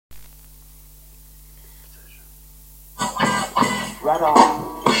Right on.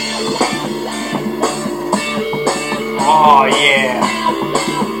 Oh yeah.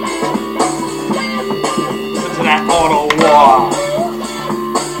 Listen to that auto war.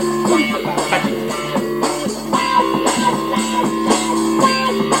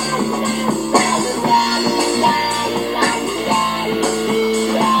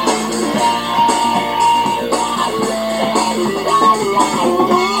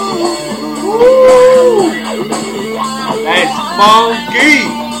 Woo! That's funky.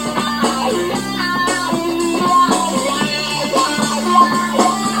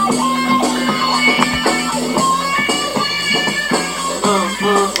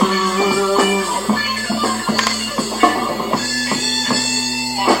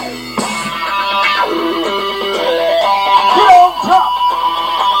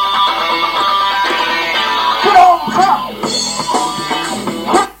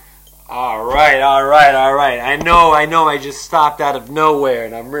 Alright. I know I just stopped out of nowhere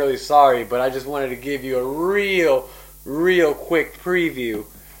and I'm really sorry, but I just wanted to give you a real quick preview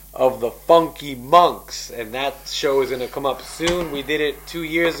of the Funky Monks, and that show is going to come up soon. We did it 2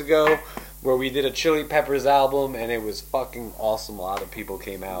 years ago where we did a Chili Peppers album and it was fucking awesome. A lot of people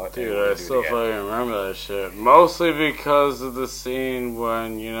came out. Dude, I still fucking remember that shit. Mostly because of the scene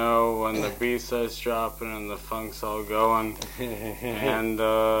when, you know, when the beat starts dropping and the funk's all going and,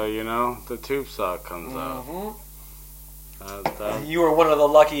 you know, the tube sock comes out. You were one of the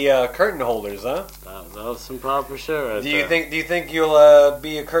lucky curtain holders, huh? That was some proper shit right Do you there. think you'll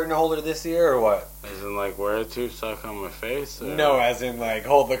be a curtain holder this year or what? As in, like, wear a tube sock on my face? Or? No, as in, like,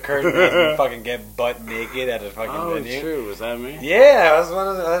 hold the curtain and fucking get butt naked at a fucking venue. Oh, true. Was that me? Yeah, that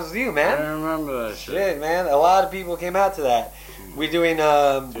was you, man. I remember that shit. Shit, man. A lot of people came out to that. We doing,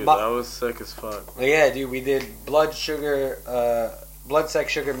 Dude, that was sick as fuck. Yeah, dude, we did Blood,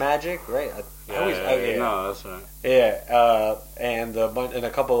 Sex, Sugar, Magic, right? No, that's right. Yeah, and a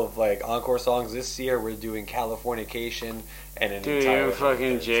couple of like encore songs. This year we're doing Californication and an dude, entire even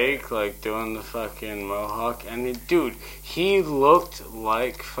fucking Jake like doing the fucking mohawk, and he looked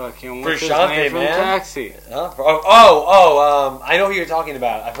like fucking what's his name from Taxi. I know who you're talking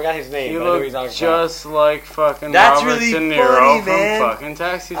about. I forgot his name. He but I know who you're looked talking about. just like fucking That's Robert really De Niro funny, man. from fucking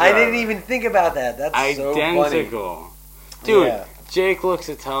Taxi Driver. I didn't even think about that. That's identical, so funny. dude. Yeah. Jake looks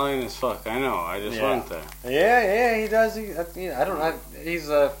Italian as fuck. I know. I just went there. Yeah, he does. I don't know. He's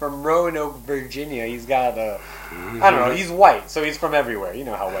from Roanoke, Virginia. He's got I don't know. He's white, so he's from everywhere. You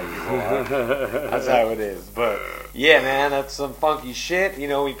know how white people are. That's how it is. But yeah, man, that's some funky shit. You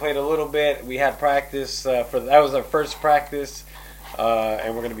know, we played a little bit. We had practice that was our first practice,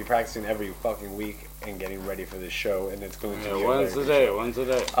 and we're gonna be practicing every fucking week and getting ready for this show. And it's going to be when's the day? When's the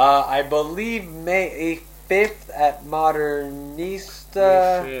day? I believe May 5th at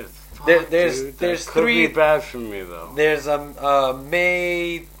Modernista. May 5th. There's could three. Be bad for me though. There's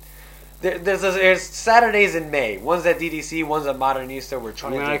May. There's Saturdays in May. One's at DDC. One's at Modernista. We're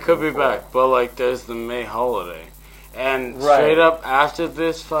trying. I could be back, but like there's the May holiday, and straight up after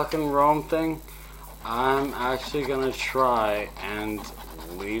this fucking Rome thing, I'm actually gonna try and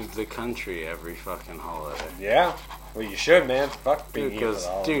leave the country every fucking holiday. Yeah. Well, you should, man. Fuck being here for the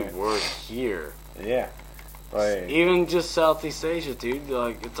holiday. Dude, we're here. Yeah. Right. Even just Southeast Asia, dude.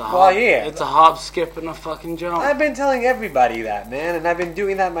 Like it's a hop, skip, and a fucking jump. I've been telling everybody that, man, and I've been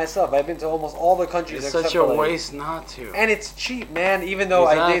doing that myself. I've been to almost all the countries. It's such a waste not to. And it's cheap, man. Even though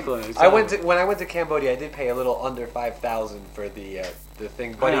exactly. when I went to Cambodia, I did pay a little under $5,000 for the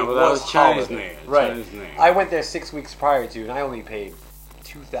thing, but it was Chinese made. Right. Chinese made. I went there 6 weeks prior to, and I only paid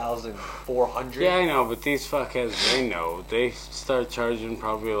 $2,400. Yeah, I know, but these fuckheads, they know. They start charging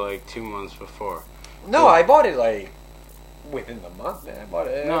probably like 2 months before. No, I bought it like within the month, man. I bought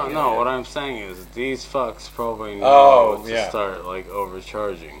it. No. What I'm saying is these fucks probably know to start like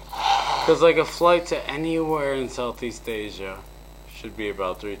overcharging. Because like a flight to anywhere in Southeast Asia should be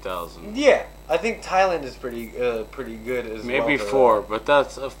about 3,000. Yeah, I think Thailand is pretty good as well. Maybe 4, but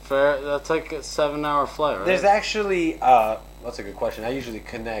that's like a 7-hour flight, right? There's actually that's a good question. I usually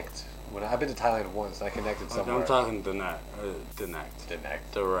connect. I've been to Thailand once, and I connected somewhere. I'm talking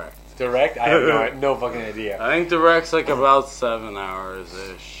Direct? I have no fucking idea. I think direct's like about 7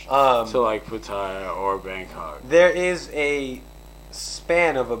 hours-ish to like Pattaya or Bangkok. There is a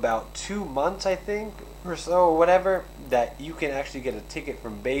span of about 2 months, I think, or so, or whatever, that you can actually get a ticket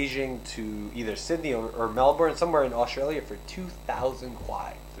from Beijing to either Sydney or Melbourne, somewhere in Australia, for 2,000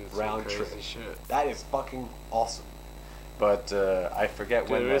 kwai round trip. Shit. That is fucking awesome. But I forget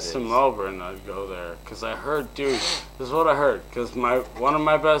when that is. There is some Melbourne, I'd go there. Because I heard, dude, this is what I heard. Because one of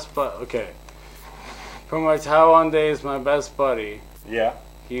my best from my Taiwan days, my best buddy. Yeah.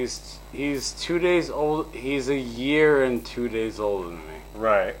 He's 2 days old. He's a year and 2 days older than me.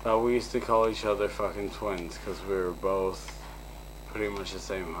 Right. But we used to call each other fucking twins because we were both pretty much the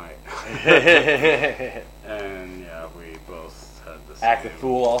same height. And yeah, we both had the same. Act a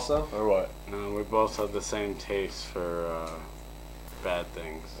fool also, or what? No, we both had the same taste for bad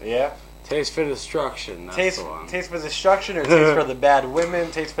things. Yeah. Taste for destruction. That's the one. Taste for destruction, or taste for the bad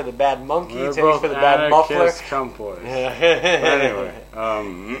women, taste for the bad monkey, We're taste both for the bad muffler. anarchist cunt boys. Anyway,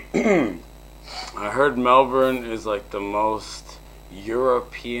 I heard Melbourne is like the most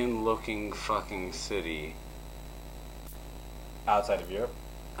European-looking fucking city Outside of Europe?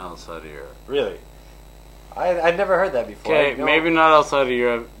 outside of Europe. Really? I'd never heard that before. Okay, maybe not outside of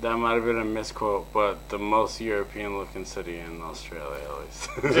Europe. That might have been a misquote, but the most European-looking city in Australia, at least.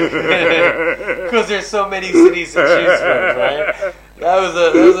 Because there's so many cities to choose from, right? That was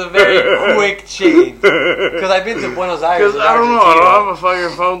a very quick change. Because I've been to Buenos Aires. Because I don't know, I don't have a fucking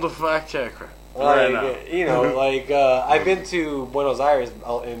phone to fact check right now. You know, like I've been to Buenos Aires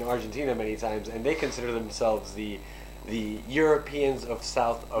in Argentina many times, and they consider themselves the Europeans of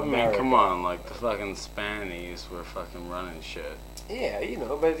South America. I mean, come on, like the fucking Spaniards were fucking running shit. Yeah, you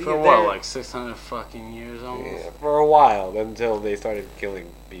know, but for what, like 600 fucking years almost? Yeah, for a while until they started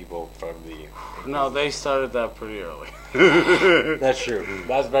killing people from the. No, they started that pretty early. That's true.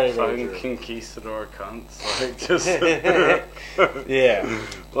 That's very fucking true. conquistador cunts, like just. Yeah.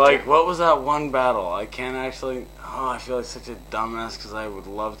 Like, what was that one battle? I can't actually. Oh, I feel like such a dumbass because I would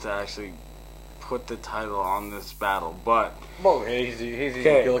love to actually put the title on this battle, but well, easy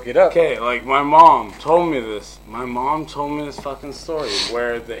to look it up. Okay, like my mom told me this. My mom told me this fucking story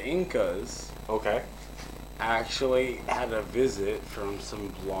where the Incas actually had a visit from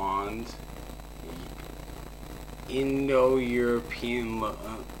some blonde Indo-European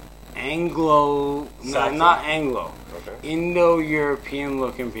Anglo, no, not Anglo, Indo-European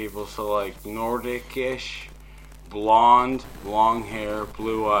looking people, so like Nordic-ish, blonde, long hair,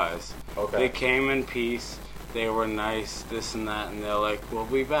 blue eyes. Okay. They came in peace. They were nice, this and that, and they're like, "We'll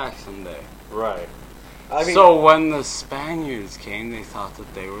be back someday." Right. I mean, so when the Spaniards came, they thought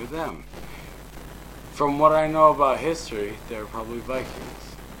that they were them. From what I know about history, they're probably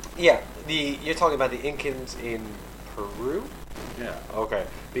Vikings. Yeah. You're talking about the Incans in Peru? Yeah. Okay.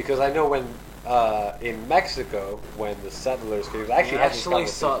 Because I know when in Mexico, when the settlers came, actually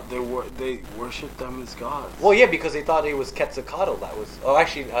thought they worshipped them as gods. Well, yeah, because they thought it was Quetzalcoatl that was. Oh,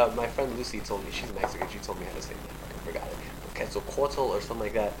 actually, my friend Lucy told me, she's Mexican. She told me how to say that. I forgot it. Quetzalcoatl or something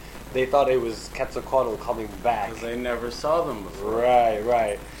like that. They thought it was Quetzalcoatl coming back because they never saw them before.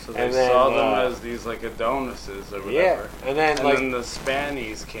 Right. So they saw them as these like Adonises or whatever. Yeah, and then the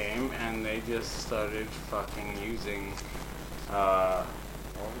Spaniards came and they just started fucking using.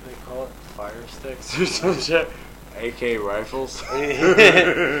 What would they call it? Fire sticks or some shit? AK rifles? they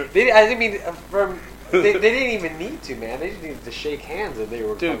didn't even need to, man. They just needed to shake hands and they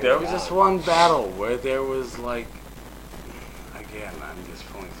were. Dude, there was this one battle where there was like. Again, I'm just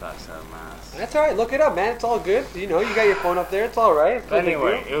pulling facts out of my ass. That's alright, look it up, man. It's all good. You know, you got your phone up there. It's alright.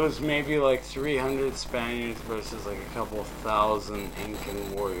 Anyway, it was maybe like 300 Spaniards versus like a couple thousand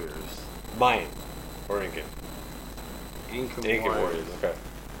Incan warriors. Mayan or Incan? Incan warriors. Okay.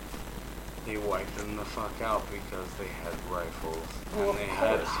 They wiped them the fuck out because they had rifles and they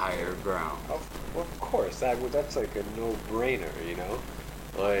had higher ground. Of course, that's like a no-brainer, you know.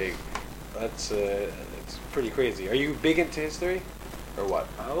 Like that's it's pretty crazy. Are you big into history, or what?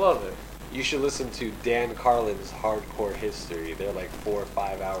 I love it. You should listen to Dan Carlin's Hardcore History. They're like 4 or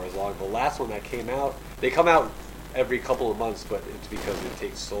 5 hours long. The last one that came out, they come out every couple of months, but it's because it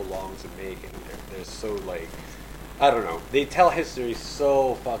takes so long to make, and they're so like. I don't know. They tell history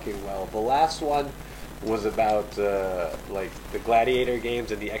so fucking well. The last one was about like the gladiator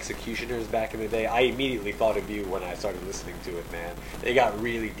games and the executioners back in the day. I immediately thought of you when I started listening to it, man. They got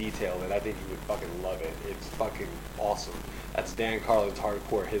really detailed, and I think you would fucking love it. It's fucking awesome. That's Dan Carlin's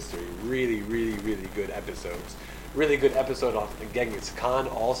Hardcore History. Really, really, really good episodes. Really good episode on Genghis Khan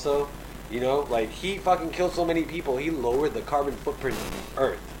also. You know, like he fucking killed so many people. He lowered the carbon footprint of the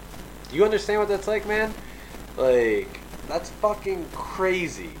Earth. Do you understand what that's like, man? Like, that's fucking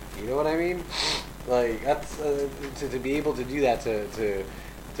crazy. You know what I mean? Like, that's to be able to do that to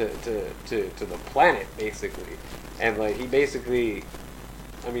the planet, basically. And like, he basically,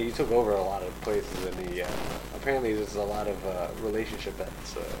 I mean, he took over a lot of places, and he apparently there's a lot of relationship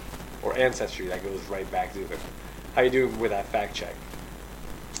that's or ancestry that goes right back to him. How you doing with that fact check?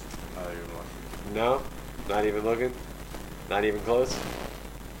 Not even looking. No, not even looking. Not even close.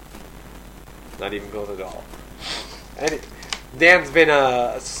 Not even close at all. And Dan's been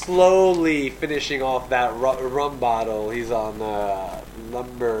slowly finishing off that rum bottle. He's on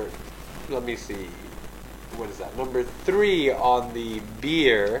number. Let me see. What is that? Number 3 on the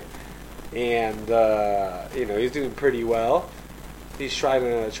beer, and he's doing pretty well. He's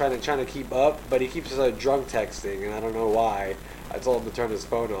trying to keep up, but he keeps drunk texting, and I don't know why. I told him to turn his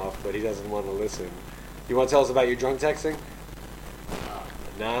phone off, but he doesn't want to listen. You want to tell us about your drunk texting?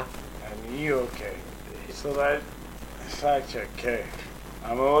 Nah. And you okay? So that fact check, okay.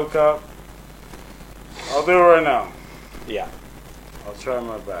 I'm gonna look up. I'll do it right now. Yeah. I'll try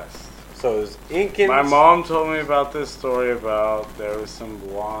my best. So it's Incans. My mom told me about this story about there was some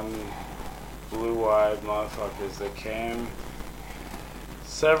blonde, blue-eyed motherfuckers that came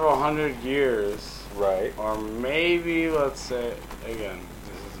several hundred years. Right. Or maybe, let's say, again,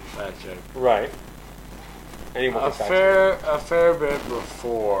 this isn't fact check. Right. Anyone A fair bit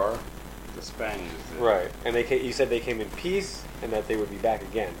before the Spaniards did. Right. And you said they came in peace and that they would be back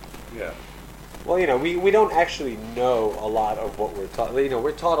again. Yeah. Well, we don't actually know a lot of what we're taught.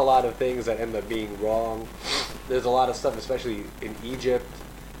 We're taught a lot of things that end up being wrong. There's a lot of stuff, especially in Egypt.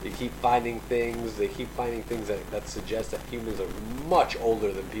 They keep finding things. That suggest that humans are much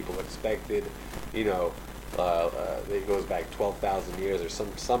older than people expected. It goes back 12,000 years, or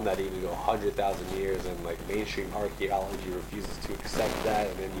some that even go 100,000 years, and like mainstream archaeology refuses to accept that.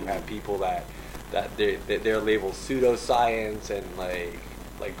 And then you have people that they're labeled pseudoscience, and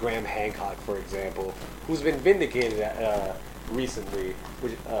like Graham Hancock, for example, who's been vindicated recently.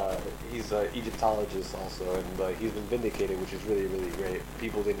 Which he's an Egyptologist also, and he's been vindicated, which is really, really great.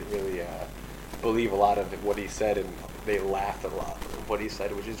 People didn't really believe a lot of what he said, and they laughed a lot of what he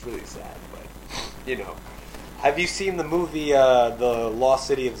said, which is really sad. But have you seen the movie The Lost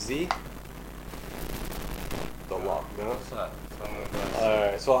City of Z? No. What's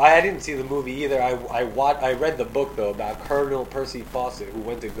that? So I didn't see the movie either. I read the book though about Colonel Percy Fawcett, who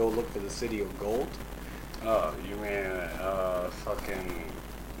went to go look for the city of gold. Oh, you mean fucking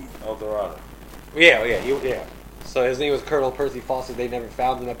El Dorado? Yeah. So his name was Colonel Percy Fawcett. They never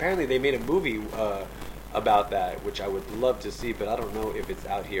found him. Apparently, they made a movie about that, which I would love to see, but I don't know if it's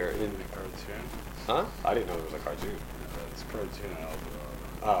out here. In the cartoon? Huh? I didn't know it was a cartoon. It's cartoon El Dorado.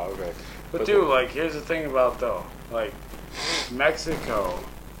 Oh, okay. But dude, here's the thing about though, Mexico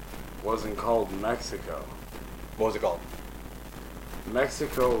wasn't called Mexico. What was it called?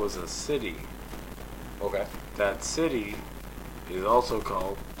 Mexico was a city. Okay. That city is also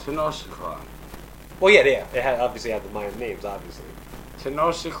called Tenochtitlan. Well, yeah. It obviously had the Mayan names, obviously.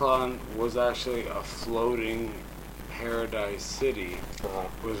 Tenochtitlan was actually a floating paradise city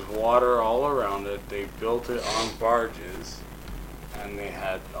with water all around it. They built it on barges, and they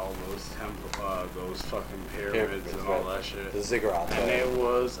had all those those fucking pyramids and all that shit. The ziggurats. And it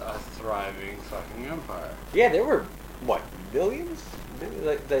was a thriving fucking empire. Yeah, there were millions?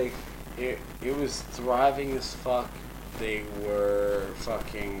 It was thriving as fuck. They were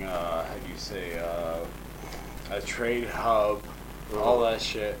fucking a trade hub, all that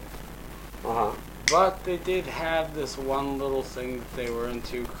shit. But they did have this one little thing that they were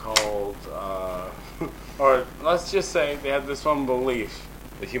into called, or let's just say they had this one belief.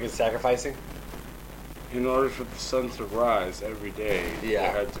 The human sacrificing? In order for the sun to rise every day,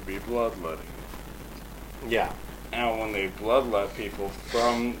 there had to be bloodletting. Yeah. And when they bloodlet people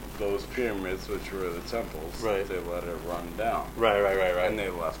from those pyramids, which were the temples, they let it run down. Right. And they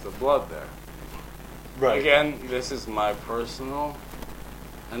left the blood there. Right. Again, this is my personal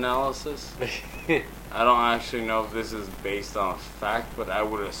analysis. I don't actually know if this is based on fact, but I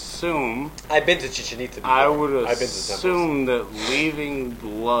would assume... I've been to Chichen Itza before. I would assume that leaving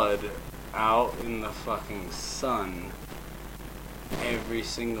blood out in the fucking sun every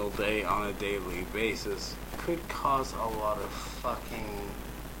single day on a daily basis could cause a lot of fucking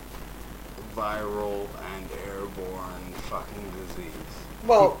viral and airborne fucking disease.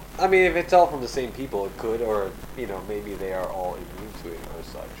 Well, I mean, if it's all from the same people, it could, or, maybe they are all immune to it or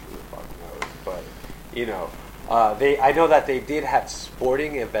such, who the fuck knows. But, I know that they did have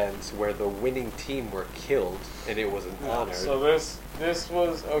sporting events where the winning team were killed, and it was an honor. So this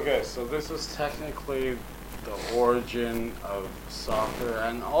was technically the origin of soccer,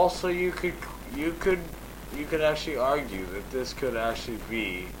 and also you could actually argue that this could actually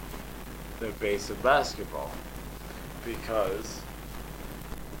be the base of basketball, because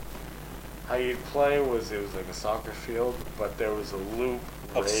how you'd play it was like a soccer field, but there was a loop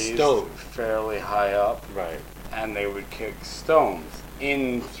raised fairly high up, right? And they would kick stones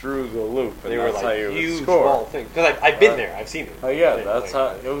in through the loop, and they that's were how you huge would score. Ball thing. Because I've been there, I've seen it. Oh yeah, that's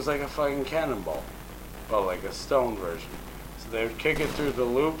how it was, like a fucking cannonball, but like a stone version. They would kick it through the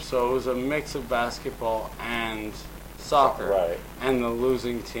loop, so it was a mix of basketball and soccer. Right. And the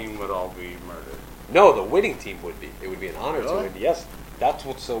losing team would all be murdered. No, the winning team would be. It would be an honor to win. Yes. That's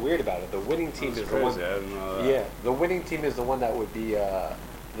what's so weird about it. The winning team That's is crazy. the one. I didn't know that. Yeah, the winning team is the one that would be I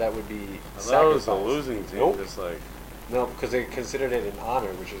thought it was sacrificed. the losing team. Nope. Just like No, because they considered it an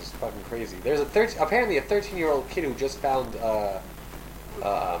honor, which is fucking crazy. There's apparently a 13-year-old kid who just found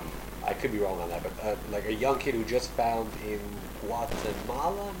I could be wrong on that, but like a young kid who just found in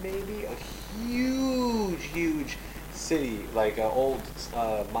Guatemala, maybe a huge city, like an old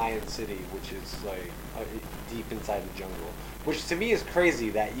Mayan city, which is like deep inside the jungle. Which to me is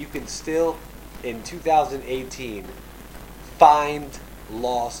crazy that you can still, in 2018, find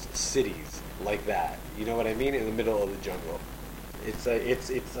lost cities like that. You know what I mean? In the middle of the jungle. It's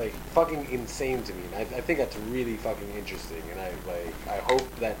like fucking insane to me, and I think that's really fucking interesting. And I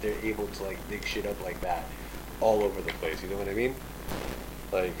hope that they're able to like dig shit up like that all over the place. You know what I mean?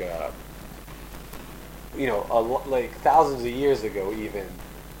 Like like thousands of years ago, even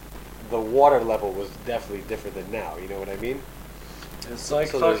the water level was definitely different than now. You know what I mean? it's like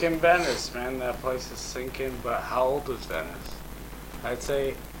So fucking Venice, man. That place is sinking. But how old is Venice? I'd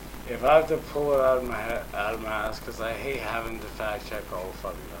say, if I have to pull it out of my ass, because I hate having to fact check all the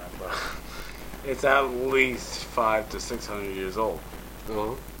fucking time, but it's at least 500 to 600 years old.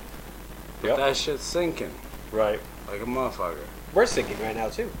 Uh-huh. But Yep. that shit's sinking Right. like a motherfucker. We're sinking right now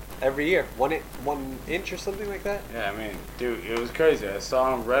too. Every year, 1 inch or something like that. Yeah, I mean, dude, it was crazy. I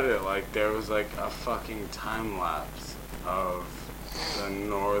saw on Reddit, like, there was, like, a fucking time lapse of the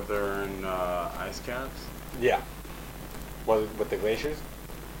northern ice caps. Yeah. With the glaciers?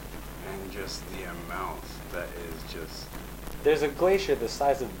 And just the amount that is just... There's a glacier the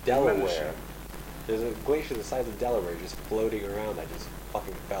size of Delaware. Diminishing. There's a glacier the size of Delaware just floating around that just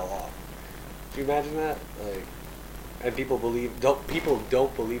fucking fell off. Can you imagine that? Like, and people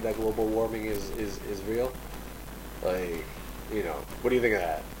don't believe that global warming is real? Like, what do you think of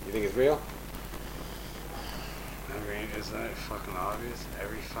that? You think it's real? I mean, isn't it fucking obvious?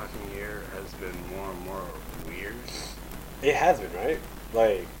 Every fucking year has been more and more weird. It has been, right?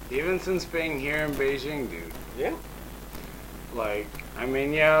 Like, Even since being here in Beijing, dude. yeah. Like, I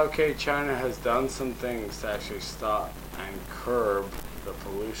mean, yeah, okay, China has done some things to actually stop and curb the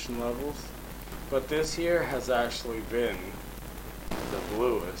pollution levels, but this year has actually been the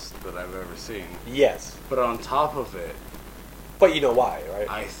bluest that I've ever seen. Yes. But on top of it, But you know why, right?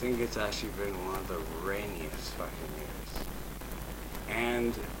 I think it's actually been one of the rainiest fucking years.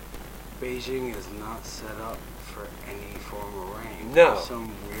 And Beijing is not set up for any form of rain. No. For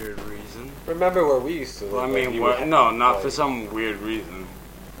some weird reason. Remember where we used to live? Well, I like, mean, you would no, have, not like- for some weird reason.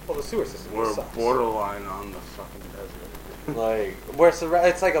 Well, the sewer system We're sucks. borderline on the fucking desert. Like,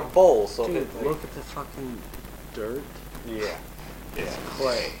 it's like a bowl, so Dude, it, like, look at the fucking dirt. yeah. It's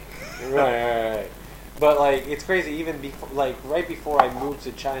clay. Right. But like, it's crazy. Even before, like, right before I moved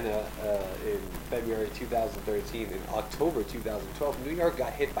to China in February 2013, in October 2012, New York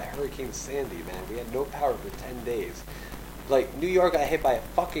got hit by Hurricane Sandy. Man, we had no power for 10 days. Like, New York got hit by a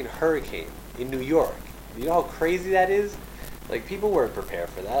fucking hurricane in New York. You know how crazy that is? Like, people weren't prepared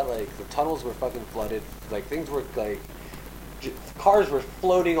for that. Like, the tunnels were fucking flooded. Like, things were like. Cars were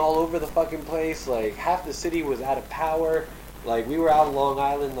floating all over the fucking place. Like, half the city was out of power. Like, we were out on Long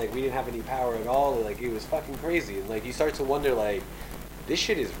Island, like, we didn't have any power at all. Like, it was fucking crazy. And, like, you start to wonder, like, this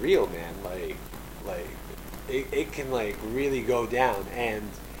shit is real, man. Like, it can, like, really go down. And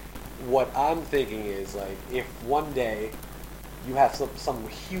what I'm thinking is, like, if one day you have some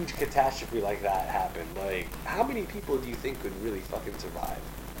huge catastrophe like that happen, like, how many people do you think could really fucking survive?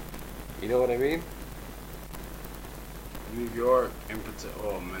 You know what I mean? New York, in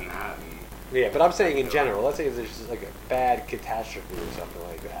particular, Manhattan. Yeah, but I'm saying in general. Let's say there's just like a bad catastrophe or something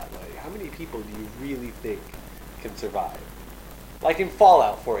like that. Like, how many people do you really think can survive? Like in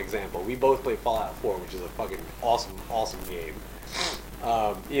Fallout, for example. We both played Fallout 4, which is a fucking awesome game.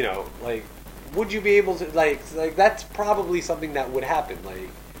 Like, would you be able to, like that's probably something that would happen. Like,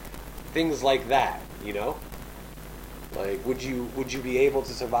 things like that, you know? Like, would you be able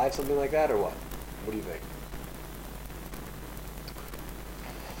to survive something like that, or what? What do you think?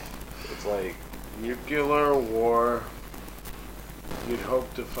 It's like, Nuclear war. You'd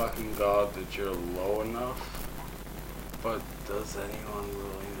hope to fucking God that you're low enough. But does anyone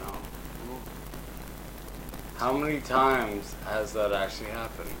really know? How many times has that actually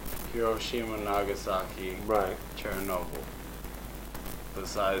happened? Hiroshima, Nagasaki, right. Chernobyl.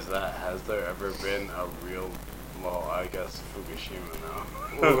 Besides that, has there ever been a real, well, I guess Fukushima now.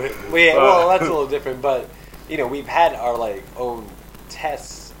 Well, that's a little different, but, we've had our, like, own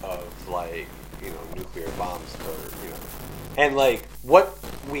tests of, like, nuclear bombs and, like, what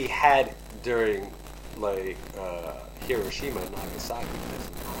we had during, like, Hiroshima and Nagasaki does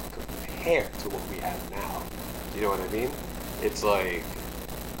not compare to what we have now. You know what I mean? it's like,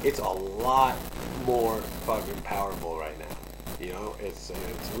 it's a lot more fucking powerful right now. You know, it's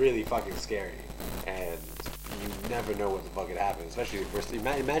really fucking scary, and you never know what the fuck could happen. Especially if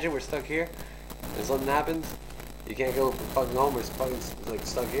imagine we're stuck here, and something happens, you can't go fucking home. We're fucking like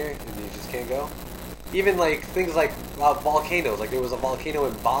stuck here, and you just can't go. Even like things like volcanoes. Like there was a volcano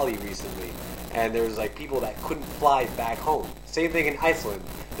in Bali recently, and there was like people that couldn't fly back home. Same thing in Iceland.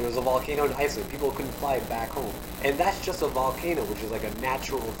 There was a volcano in Iceland. People couldn't fly back home, and that's just a volcano, which is like a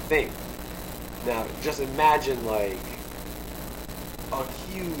natural thing. Now, just imagine like a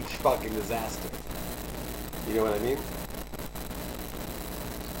huge fucking disaster. You know what I mean?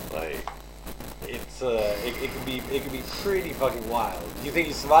 Like, it's it could be pretty fucking wild. Do you think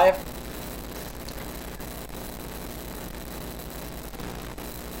you survive?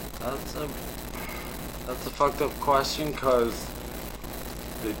 That's a fucked up question, cause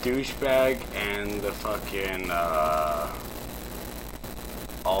the douchebag and the fucking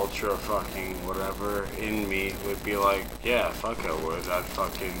ultra fucking whatever in me would be like, yeah, fuck I would. I'd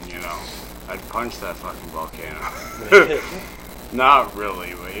fucking, I'd punch that fucking volcano. Not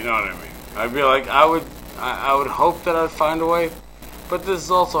really, but you know what I mean. I'd be like, I would hope that I'd find a way, but this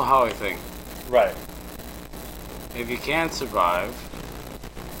is also how I think. Right. If you can't survive,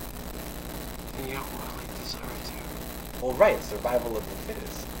 then you don't really deserve to. Well, right, survival of the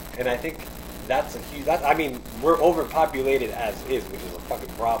fittest. And I think that's a huge... I mean, we're overpopulated as is, which is a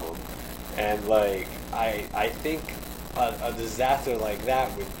fucking problem. And, like, I think a disaster like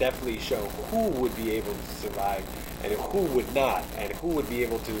that would definitely show who would be able to survive and who would not, and who would be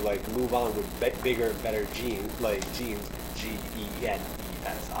able to, like, move on with bigger and better genes,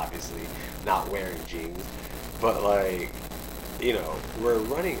 G-E-N-E-S, obviously, not wearing jeans. But, like, you know, we're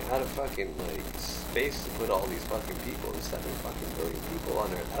running out of fucking, like, space to put all these fucking people, 7 fucking billion people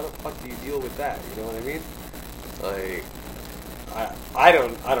on Earth. How the fuck do you deal with that? You know what I mean? Like, I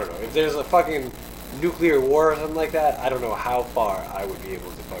don't know. If there's a fucking nuclear war or something like that, I don't know how far I would be able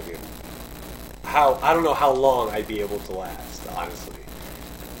to fucking... I don't know how long I'd be able to last, honestly.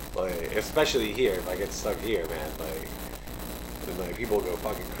 Like, especially here, if I get stuck here, man, like... And, like, people go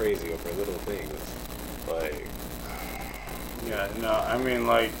fucking crazy over little things. Like... Yeah, no, I mean,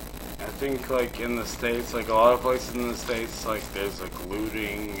 like, I think, like, in the States, like, a lot of places in the States, like, there's, like,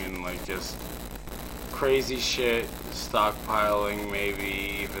 looting and, like, just crazy shit, stockpiling,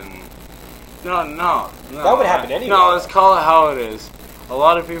 maybe even... No. That would happen anyway. No, let's call it how it is. A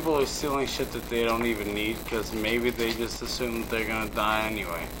lot of people are stealing shit that they don't even need because maybe they just assume that they're gonna die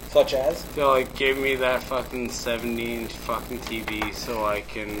anyway. Such as? They're like, give me that fucking 70-inch fucking TV so I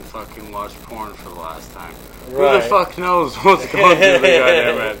can fucking watch porn for the last time. Right. Who the fuck knows what's going through the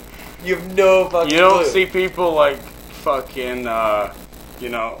goddamn head? You have no fucking clue. You don't see people like fucking,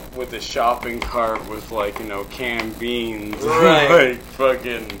 with a shopping cart with like, canned beans. Right. Like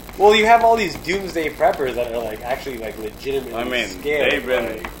fucking... Well, you have all these doomsday preppers that are like actually like legitimately scared. They've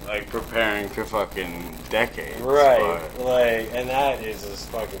been like preparing for fucking decades. Right. But... Like, and that is just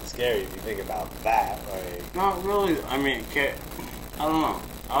fucking scary if you think about that. Like, not really. I mean, I don't know.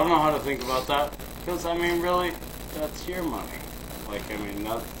 I don't know how to think about that because I mean, really, that's your money. Like, I mean,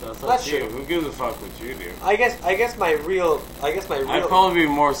 that's up to you. Who gives a fuck what you do? I guess my real. I'd probably be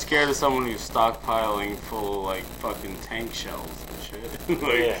more scared of someone who's stockpiling full of, like, fucking tank shells and shit.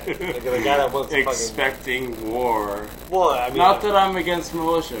 Like, yeah. Like the guy that wants expecting fucking... war. Well, I mean... Not that I'm against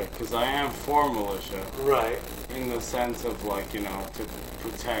militia, because I am for militia. Right. In the sense of, like, to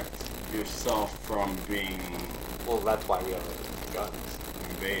protect yourself from being... Well, that's why we have guns.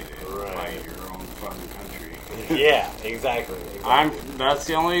 Invaded by your own fucking country. Yeah, exactly. That's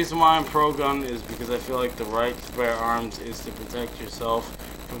the only reason why I'm pro-gun is because I feel like the right to bear arms is to protect yourself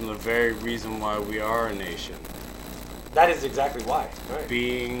from the very reason why we are a nation. That is exactly why. Right.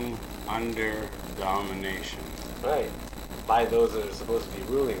 Being under domination. Right. By those that are supposed to be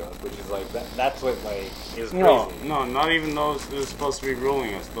ruling us, which is like, that's what like is crazy. No, not even those that are supposed to be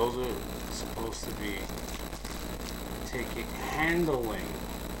ruling us. Those are supposed to be handling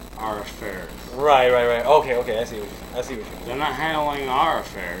our affairs. Right. Okay, I see what you mean. They're not handling our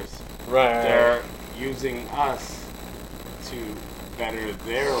affairs. Right. They're using us to better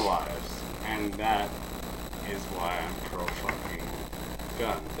their lives, and that is why I'm pro fucking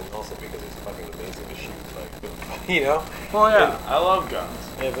guns. And also because it's fucking amazing to shoot, like, Well, yeah, I love guns.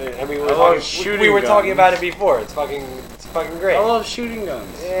 I mean, we were talking about it before. It's fucking great. I love shooting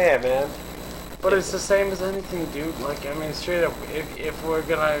guns. Yeah, man. But it's the same as anything, dude. Like, I mean, straight up, if we're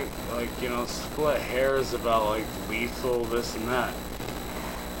gonna, like, split hairs about, like, lethal this and that,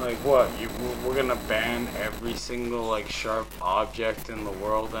 like, what? We're gonna ban every single, like, sharp object in the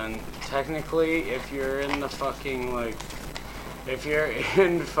world, and technically, if you're in the fucking, like, if you're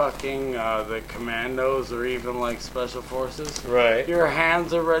in fucking the commandos or even like special forces, Right. your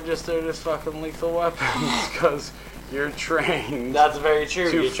hands are registered as fucking lethal weapons because you're trained That's very true.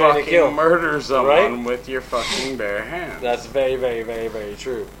 to You're trying fucking to kill. murder someone Right? with your fucking bare hands. That's very, very, very, very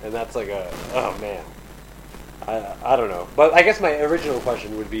true. And that's like a, oh man. I don't know. But I guess my original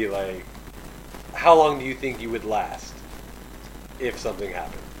question would be like, how long do you think you would last if something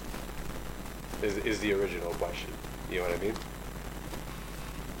happened? Is the original question. You know what I mean?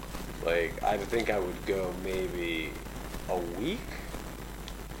 Like, I think I would go maybe a week?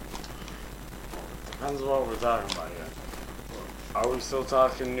 Depends on what we're talking about here. Are we still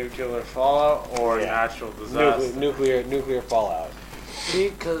talking nuclear fallout or Yeah. natural disaster? Nuclear fallout. See,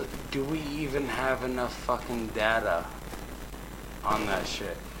 'cause do we even have enough fucking data on that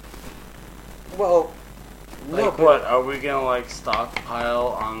shit? Well, Like no, but- what? Are we gonna like stockpile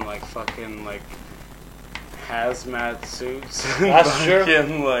on like fucking like hazmat suits? That's true.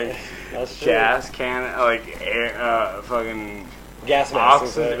 Fucking like That's true. gas can like air fucking Gas masks and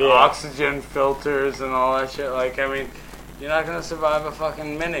oxygen, stuff, yeah. oxygen filters and all that shit. Like I mean, you're not gonna survive a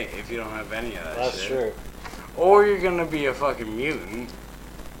fucking minute if you don't have any of that That's shit. true. Or you're gonna be a fucking mutant.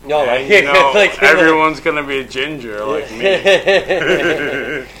 No, and, like, you know, like everyone's gonna be a ginger like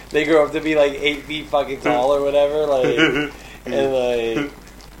me. They grow up to be like 8 feet fucking tall or whatever, like, and like,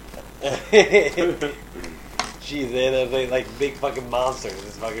 jeez, they're like big fucking monsters.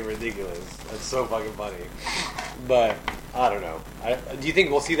 It's fucking ridiculous. That's so fucking funny. But I don't know. Do you think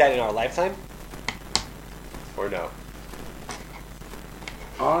we'll see that in our lifetime, or no?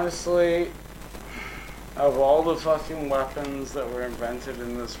 Honestly, of all the fucking weapons that were invented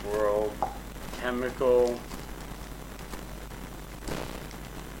in this world, chemical,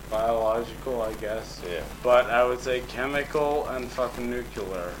 biological, I guess. Yeah. But I would say chemical and fucking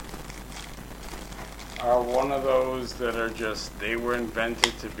nuclear are one of those that are just, they were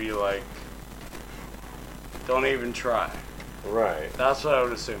invented to be like, don't even try. Right. That's what I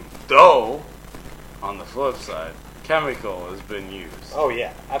would assume. Though, on the flip side, chemical has been used. Oh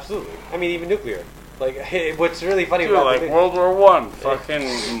yeah, absolutely. I mean, even nuclear. Like, what's really funny Dude, about like the World War One,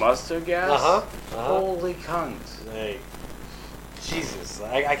 fucking mustard gas. Uh-huh. Holy cunt! Like, Jesus,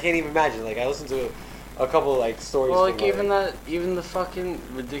 I can't even imagine. Like, I listened to a couple like stories. Well, like from, even the fucking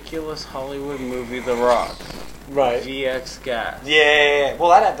ridiculous Hollywood movie The Rock, right? VX gas. Yeah. Well,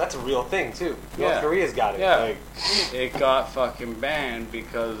 that's a real thing too. North Yeah. Korea's got it. Yeah. Like, It got fucking banned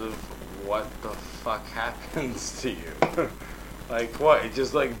because of what the fuck happens to you. Like what? It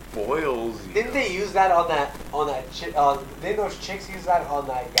just like boils you. didn't they use that on that chick? Didn't those chicks use that on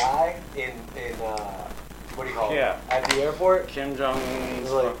that guy in what do you call Yeah. it? At the airport. Kim Jong Un's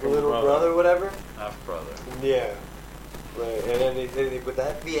Like fucking little brother, whatever. half brother. Yeah. Right, and then they put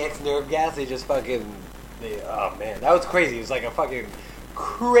that VX nerve gas. They just fucking. Oh man, that was crazy. It was like a fucking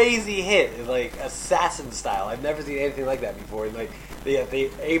crazy hit, It's like assassin style. I've never seen anything like that before. And like they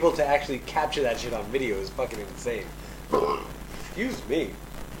able to actually capture that shit on video is fucking insane. Excuse me.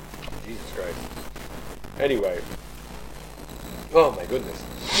 Jesus Christ. Anyway. Oh my goodness.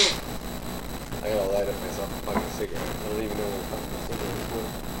 I gotta light up myself a fucking cigarette. I don't even know what the fucking cigarette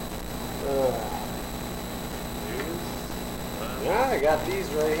is. Yeah, I got these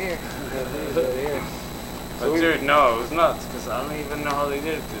right here. I got these right here. But dude, no, it was nuts because I don't even know how they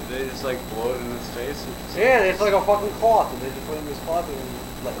did it. Did they just like blow it in his face? And just, Yeah, it's like a fucking cloth, and they just put it in this cloth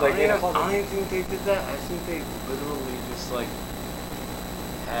and like in a I cloth. don't even think they did that. I think they literally just like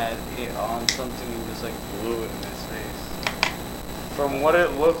had it on something and just like blew it in his face. From what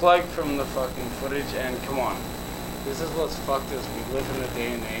it looked like from the fucking footage, and come on, this is what's fucked is we live in a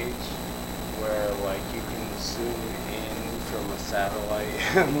day and age where like you can zoom in from a satellite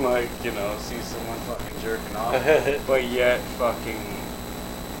and like, you know, see someone fucking jerking off, but yet fucking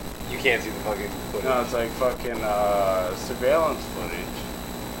You can't see the fucking footage. no, it's like fucking surveillance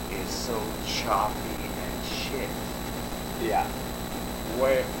footage is so choppy and shit. Yeah.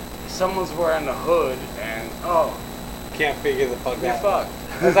 Where someone's wearing a hood and oh, Can't figure the fuck you're out. fucked.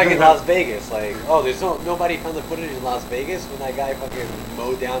 It's like in Las Vegas, like, oh, there's nobody found the footage in Las Vegas when that guy fucking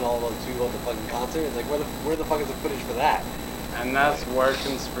mowed down all those people at the fucking concert. It's like, where the fuck is the footage for that? And that's where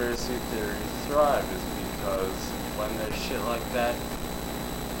conspiracy theories thrive, is because when there's shit like that,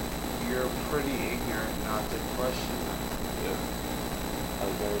 you're pretty ignorant not to question them. Yeah. That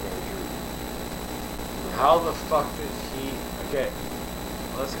was very, very true. How the fuck did he? Okay,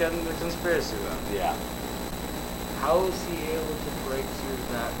 let's get into conspiracy then. Yeah. How is he able to break through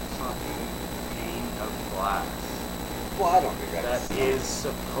that fucking pane of glass Well, I don't think that that's... is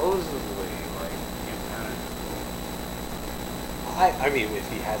supposedly like impenetrable? I mean, if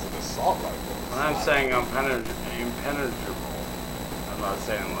he has an assault rifle. When I'm saying impenetrable, not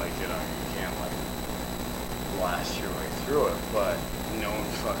saying like, you know, you can't like blast your way through it, but no one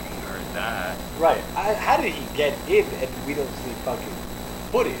fucking heard that. Right. How did he get in and we don't see fucking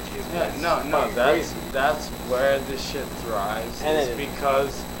footage? That's where this shit thrives. And is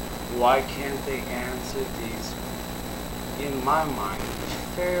because why can't they answer these, in my mind,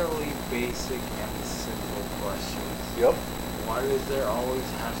 fairly basic and simple questions? Yep. Why does there always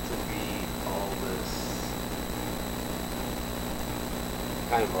have to be all this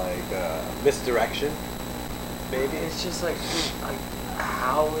kind of like misdirection? Maybe it's just like,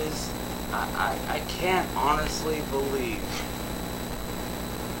 how is I can't honestly believe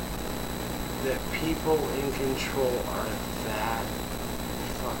that people in control are that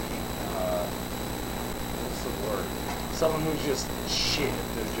fucking what's the word? Someone who's just shit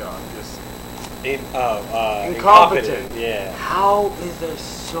at their job, just incompetent. Yeah. How is there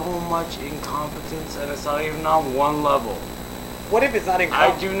so much incompetence and it's not even on one level? What if it's not I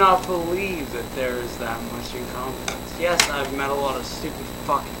incompetent? do not believe that there is that much incompetence. Yes, I've met a lot of stupid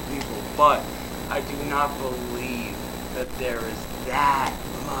fucking people, but I do not believe that there is that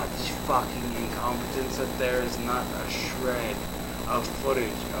much fucking incompetence that there is not a shred of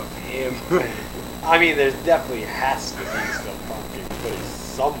footage of him. I mean, there's definitely has to be some fucking footage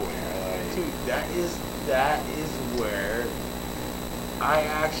somewhere. Like, Dude, that is where I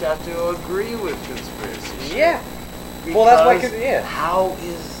actually have to agree with conspiracy shit. yeah. Well, that's why. Because how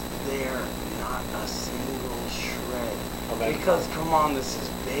is there not a single shred? Because come on, this is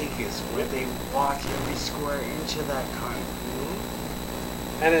Vegas, where they watch every square inch of that cunt.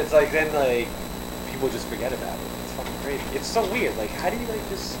 And it's like then like people just forget about it. It's fucking crazy. It's so weird. Like, how do you like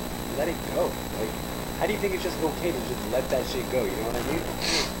just let it go? Like, how do you think it's just okay to just let that shit go? You know what I mean?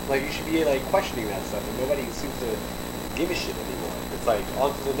 Like, you should be like questioning that stuff, and nobody seems to give a shit anymore. It's like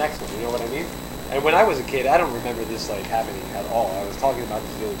on to the next one. You know what I mean? And when I was a kid, I don't remember this like happening at all. I was talking about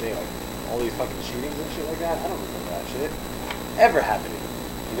this the other day, like all these fucking shootings and shit like that. I don't remember that shit ever happening.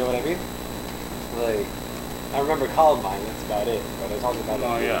 You know what I mean? Like, I remember Columbine. That's about it. But I talked about it.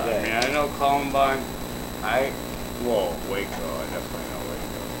 Oh the yeah, other day. I mean I know Columbine. Waco. I definitely know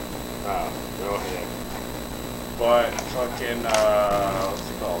Waco. Oh, no, yeah. But fucking what's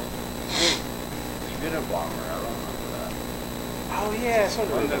it called? Unit bomber. I don't remember that. Oh yeah, I sort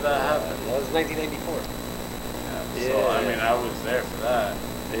of When did remember that happen? That was 1994. So I mean I was there for that.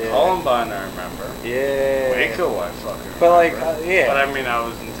 Yeah. Columbine I remember. Yeah. Waco I fucking remember. But like, yeah. But I mean I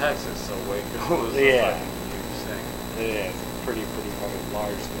was in Texas, so Waco was a fucking huge thing. Yeah, it's a pretty fucking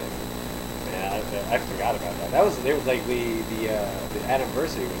large thing. Man, I forgot about that. There was like the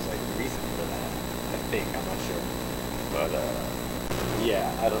anniversary was like recent for that. I think, I'm not sure. But yeah,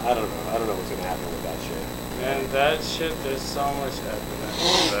 I don't know. I don't know what's gonna happen with that shit. And that shit, there's so much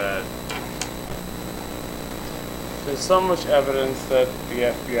evidence that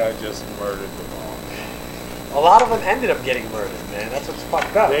the FBI just murdered them all. A lot of them ended up getting murdered, man. That's what's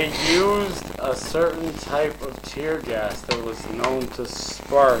fucked up. They used a certain type of tear gas that was known to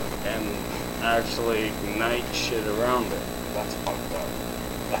spark and actually ignite shit around it. That's fucked up.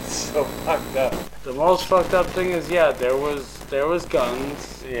 That's so fucked up. The most fucked up thing is, yeah, there was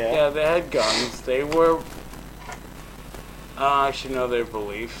guns. Yeah. They had guns. They were, I don't actually know their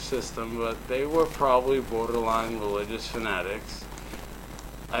belief system, but they were probably borderline religious fanatics.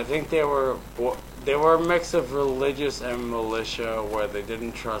 I think they were a mix of religious and militia, where they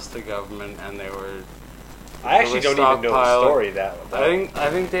didn't trust the government and they were. I actually don't even know the story that. I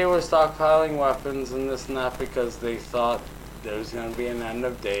think they were stockpiling weapons and this and that because they thought there was going to be an end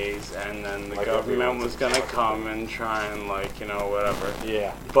of days, and then the government was going to come and try and whatever.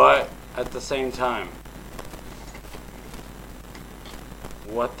 Yeah. But at the same time,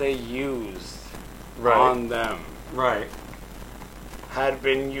 what they used on them had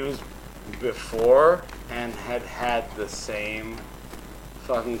been used before and had the same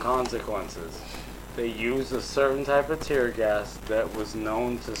fucking consequences. They used a certain type of tear gas that was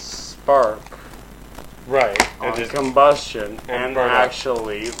known to spark on combustion and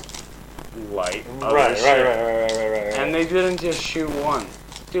actually light other shit. Right. And they didn't just shoot one.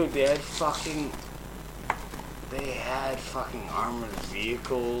 Dude, they had fucking armored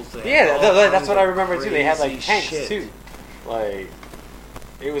vehicles. That's what I remember too. They had like tanks shit. too. Like,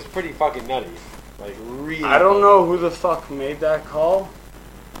 it was pretty fucking nutty. Like, really. I don't know who the fuck made that call.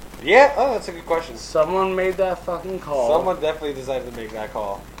 Yeah, that's a good question. Someone made that fucking call. Someone definitely decided to make that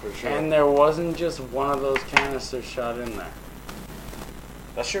call, for sure. And there wasn't just one of those canisters shot in there.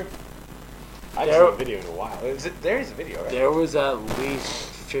 That's true. I haven't seen a video in a while. There is a video, right? There was at least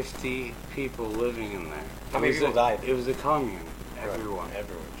 50 people living in there. How many people died? It was a commune. Everyone.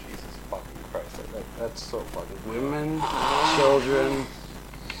 Everyone. Jesus fucking Christ. That's so fucking women, children,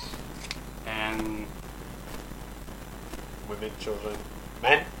 and women, children,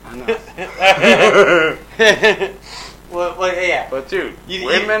 men. I know. Well, yeah. But dude,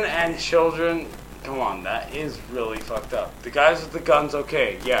 women and children, come on, that is really fucked up. The guys with the guns,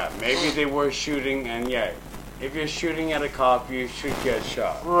 okay, yeah, maybe they were shooting, and yeah, if you're shooting at a cop, you should get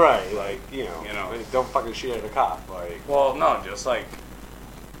shot. Right, like, you know, don't fucking shoot at a cop, like. Well, no, just like,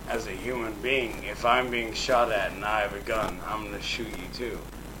 as a human being, if I'm being shot at and I have a gun, I'm gonna shoot you too.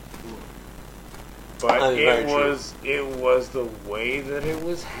 But it was the way that it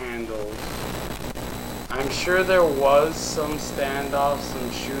was handled. I'm sure there was some standoffs,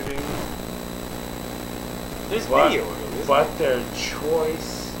 some shooting. There's video of it, but their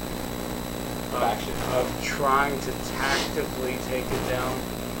choice of trying to tactically take it down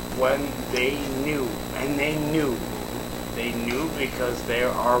when they knew, and they knew because there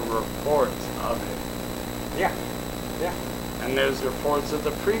are reports of it. Yeah. Yeah. And there's reports of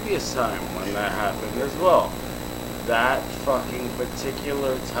the previous time when that happened as well. That fucking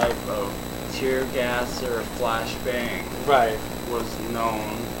particular type of tear gas or flashbang was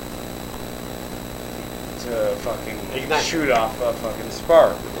known to fucking shoot off a fucking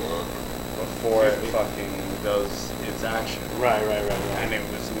spark before it fucking does its action. Right. And it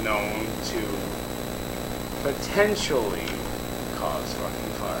was known to potentially cause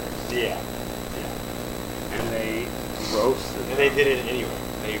fucking fires. Yeah. And they roasted them. And they did it anyway.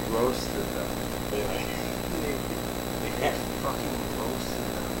 They roasted them. They fucking roasted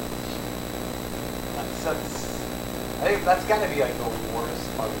them. I think that's gotta be like the worst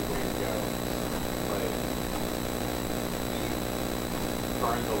fucking way to go. Like,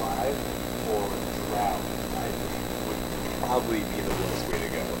 burned alive or drowned, I think would probably be the worst way to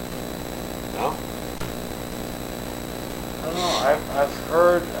go. No? I don't know. I've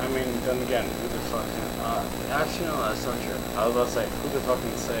heard. I mean, then again, who the fuck? Actually, no, that's not true. I was about to say, who the fuck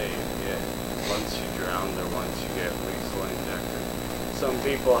can say once you drowned or once you get lethal injected? Some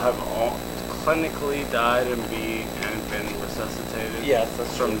people have all clinically died and been resuscitated. Yes,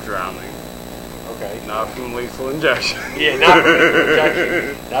 that's from true. Drowning. Okay. Not from lethal injection. Yeah, not from lethal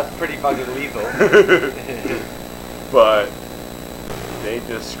injection. That's pretty fucking lethal. But they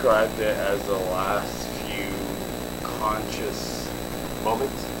described it as the last few conscious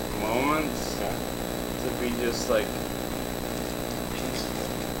moments to be just like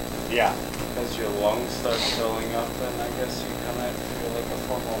peaceful. Yeah. As your lungs start filling up, then I guess you kind of feel like a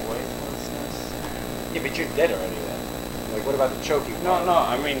form of weightlessness. Yeah, but you're dead already then. Like, what about the choking? No,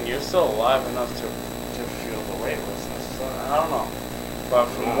 I mean, you're still alive enough to feel the weightlessness. So, I don't know. But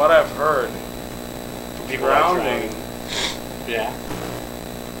from what I've heard, drowning,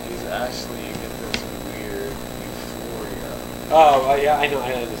 is actually, you get this weird euphoria. Oh, yeah, I know,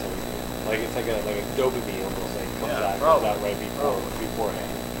 I understand what you mean. Like, it's like a dopamine almost, like, comes out right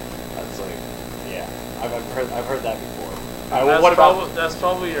beforehand. That's like, yeah, I've heard that before. That's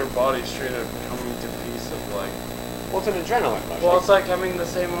probably your body straight up coming to peace of like. Well, it's an adrenaline rush. Well, it's like having the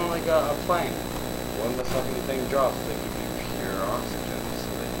same on like a plane. When the fucking thing drops, they give you pure oxygen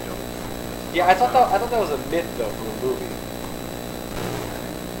so that you don't. Yeah, I thought that was a myth though from a movie.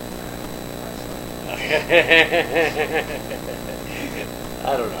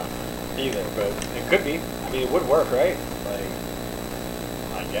 I don't know either, but it could be. I mean, it would work, right? Like,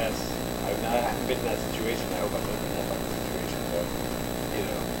 I guess. I haven't been in that situation. I hope I've never been in that fucking situation, but you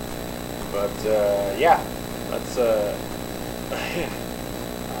know. But yeah, that's.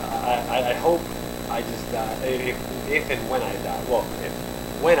 I hope I just die. If and when I die. Well,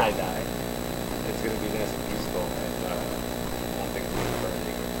 when I die, it's gonna be nice and peaceful and nothing's gonna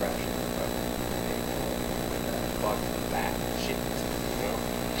burning or crashing. Fuck that shit. You know.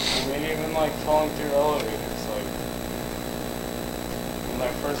 I mean, even like falling through elevators, like when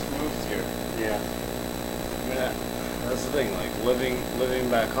I first moved here. Yeah. I mean, that's the thing. Like living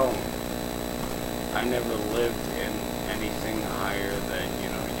back home, I never lived in anything higher than you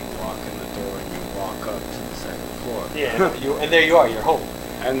walk in the door and you walk up to the second floor. Yeah. And there you are. You're home.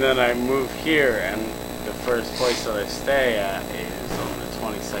 And then I move here, and the first place that I stay at is on the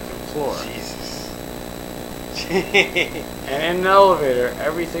 22nd floor. Jesus. And in an elevator,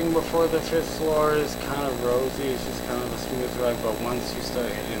 everything before the 5th floor is kind of rosy. It's just kind of a smooth ride. But once you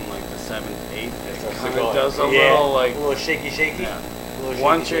start hitting like the 7th, 8th, it kind of does a little like a little shaky. Yeah. Shaky,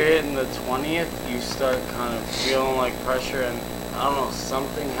 once you're hitting the 20th, you start kind of feeling like pressure, and I don't know,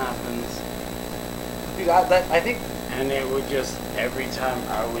 something happens. Dude, I think. And it would just every time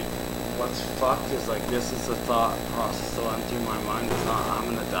what's fucked is like this is the thought process that went through my mind. It's not I'm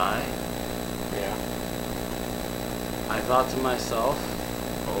gonna die. Yeah. I thought to myself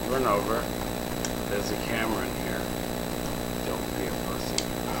over and over, there's a camera in here. Don't be a pussy.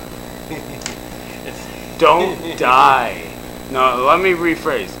 Don't die. No, let me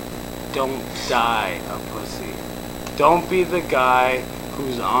rephrase. Don't die a pussy. Don't be the guy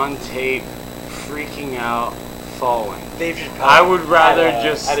who's on tape freaking out, falling. Dave Chappelle. I would rather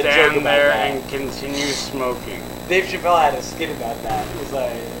just had a joke stand about there that. and continue smoking. Dave Chappelle had a skit about that. He was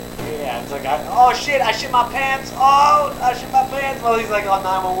like, yeah, it's like, oh shit, I shit my pants. Oh, I shit my pants. Well, he's like on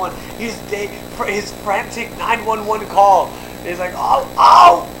 911. His frantic 911 call. He's like,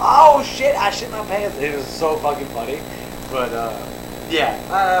 oh shit, I shit my pants. It was so fucking funny. But, yeah,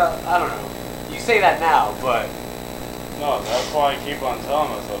 I don't know. You say that now, but... No, that's why I keep on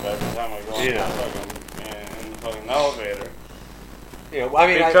telling myself every time I go in the fucking elevator. You know, I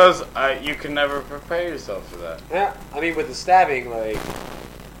mean, because you can never prepare yourself for that. Yeah, I mean, with the stabbing, like,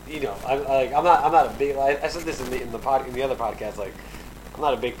 you know, I'm not a big. I said this in the other podcast. Like, I'm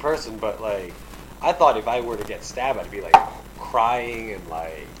not a big person, but like, I thought if I were to get stabbed, I'd be like crying and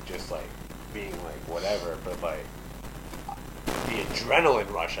like just like being like whatever. But like the adrenaline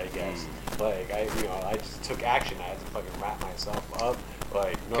rush, I guess. Like I just took action. I had to fucking wrap myself up.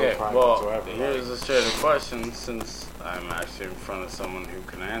 Like no crime whatsoever. Here's a straight question, since I'm actually in front of someone who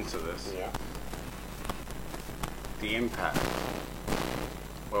can answer this. Yeah. The impact.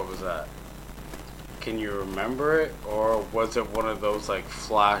 What was that? Can you remember it, or was it one of those like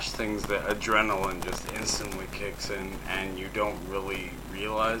flash things that adrenaline just instantly kicks in and you don't really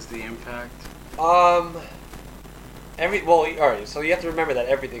realize the impact? All right. So you have to remember that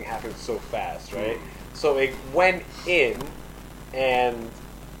everything happens so fast, right? So it went in, and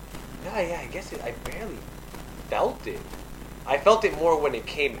I guess I barely felt it. I felt it more when it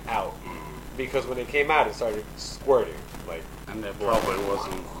came out, because when it came out, it started squirting. Like, and it probably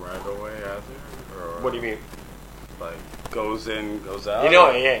wasn't right away either. Or what do you mean? Like goes in, goes out. You know,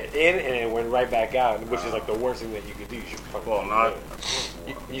 yeah, in and it went right back out, which is like the worst thing that you could do. You should fucking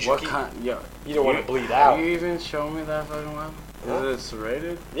you should what keep, kind? Yeah, you don't want to bleed out. You even show me that fucking one? Is it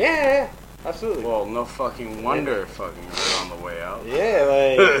serrated? Yeah, absolutely. Well, no fucking wonder fucking right on the way out. Yeah,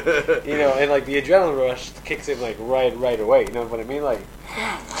 like you know, and like the adrenaline rush kicks in like right away. You know what I mean? Like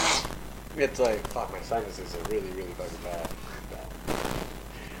it's like fuck, my sinuses are really fucking bad.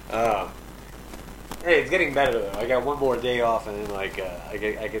 Hey, it's getting better though. I got one more day off, and then like I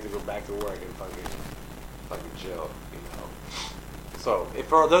get to go back to work and fucking chill. You know. So,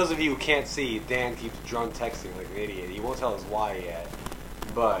 for those of you who can't see, Dan keeps drunk texting like an idiot. He won't tell us why yet,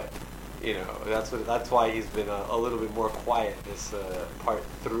 but you know that's why he's been a little bit more quiet this part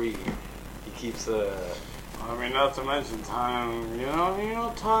 3. He keeps I mean, not to mention time. You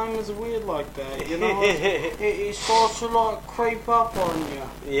know, time is weird like that. You know, it starts to like creep up on you.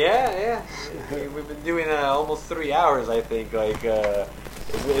 Yeah. We've been doing almost 3 hours, I think. Like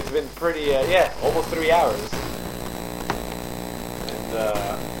it's been pretty. Almost 3 hours.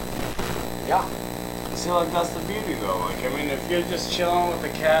 Yeah. See, like, that's the beauty, though. Like, I mean, if you're just chilling with a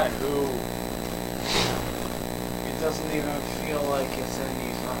cat who it doesn't even feel like it's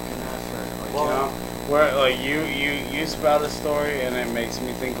any fucking effort, like, you know, where like you spout a story and it makes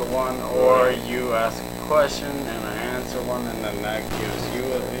me think of one, or you ask a question and I answer one, and then that gives you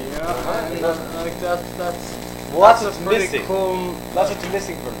that's what's pretty missing. Cool. That's what's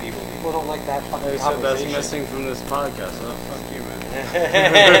missing from people. People don't like that fucking conversation. That's missing from this podcast. Oh, fuck you, man.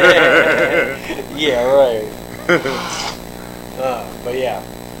 Yeah, right.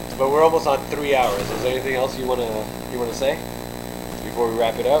 But we're almost on 3 hours. Is there anything else you wanna say before we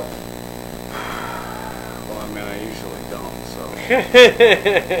wrap it up? Well, I mean, I usually don't. So.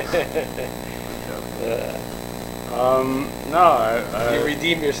 No, You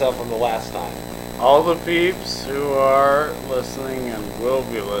redeemed yourself from the last time. All the peeps who are listening and will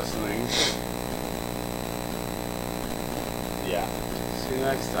be listening. Yeah. See you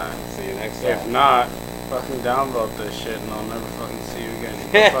next time. See you next time. If not, fucking download this shit and I'll never fucking see you again.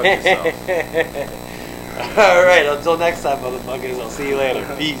 Go fuck yourself. Alright, until next time, motherfuckers. I'll see you later.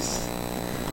 Peace.